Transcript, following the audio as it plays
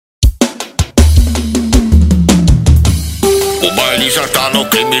baile já tá no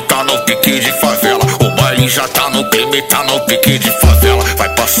clima, tá no pique de favela. O baile já tá no clima, tá no pique de favela. Vai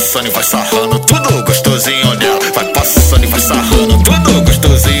passando e vai sarrando, tudo gostosinho nela. Vai passando e vai sarrando, tudo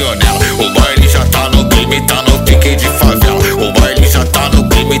gostosinho nela. O baile já tá no clima, tá no pique de favela. O baile já tá no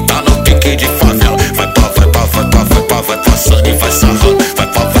clima, tá no pique de favela. Vai passando e vai sarrando. Vai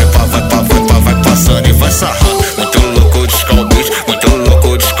passando e vai sarrando. Muito louco de scalbite, muito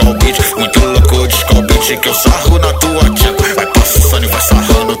louco de scalbite, muito louco de scalbite que eu sarro na tua tia. Vai passando e vai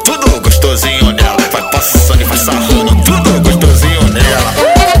sarrando, tudo gostosinho nela. Vai passando e vai sarrando, tudo gostosinho nela.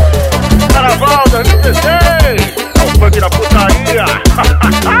 Carnaval 2016 é o funk da putaria.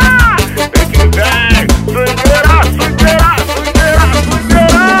 Vem que vem, swingueira, swingueira, swingueira,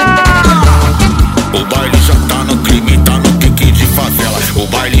 swingueira. O baile já tá no clima, tá no pique de favela. O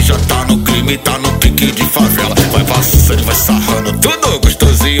baile já tá no clima, tá no pique de favela. Vai passando e vai sarrando, tudo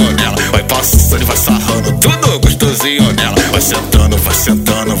gostosinho nela. Vai passando e vai sarrando, tudo gostosinho nela. Vai sentando, vai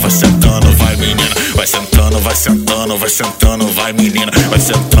sentando, vai sentando, vai menina. Vai sentando, vai sentando, vai sentando, vai menina. Vai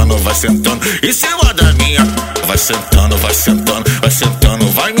sentando, vai sentando, em cima da minha. Vai sentando, vai sentando, vai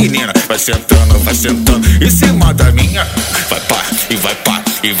sentando, vai menina. Vai sentando, vai sentando, em cima da minha. Vai pá, e vai pá,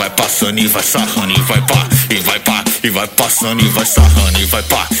 e vai passando e vai sarrando, e vai pá, e vai pá, e vai passando e vai sarrando, e vai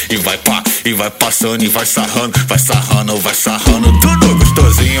pá, e vai pá, e vai passando e vai sarrando, vai sarrando, vai sarrando, tudo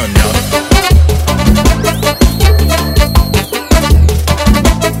gostosinho nela.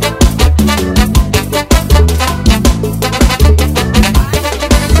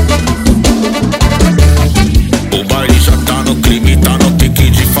 O baile já tá no clima, tá no pique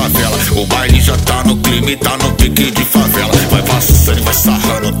de favela. O baile já tá no clima, tá no pique de favela. Vai passando e vai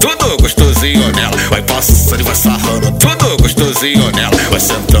sarrando, tudo gostosinho nela. Vai passando e vai sarrando, tudo gostosinho nela. Vai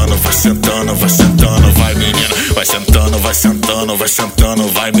sentando, vai sentando, vai sentando, vai menina. Vai sentando, vai sentando, vai sentando,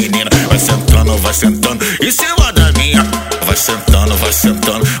 vai menina. Vai sentando, vai sentando, em cima da minha. Vai sentando, vai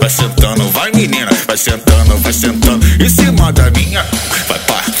sentando, vai sentando, vai menina. Vai sentando, vai sentando, em cima da minha. Vai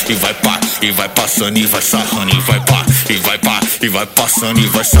pá, e vai pá, e vai passando e vai sarrando, e vai pá, e vai pá, e vai passando e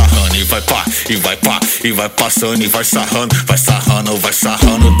vai sarrando, e vai pá, e vai pá, e vai passando e vai sarrando, vai sarrando, vai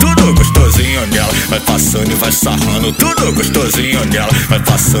sarrando, tudo gostosinho nela. Vai passando e vai sarrando, tudo gostosinho nela. Vai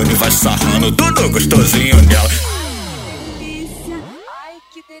passando e vai sarrando, tudo gostosinho nela. Ai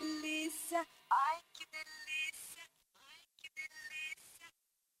que delícia, ai